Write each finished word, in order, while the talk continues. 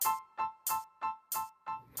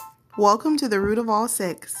Welcome to the Root of All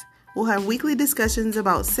Sex. We'll have weekly discussions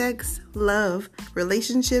about sex, love,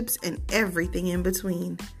 relationships, and everything in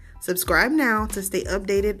between. Subscribe now to stay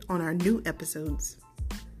updated on our new episodes.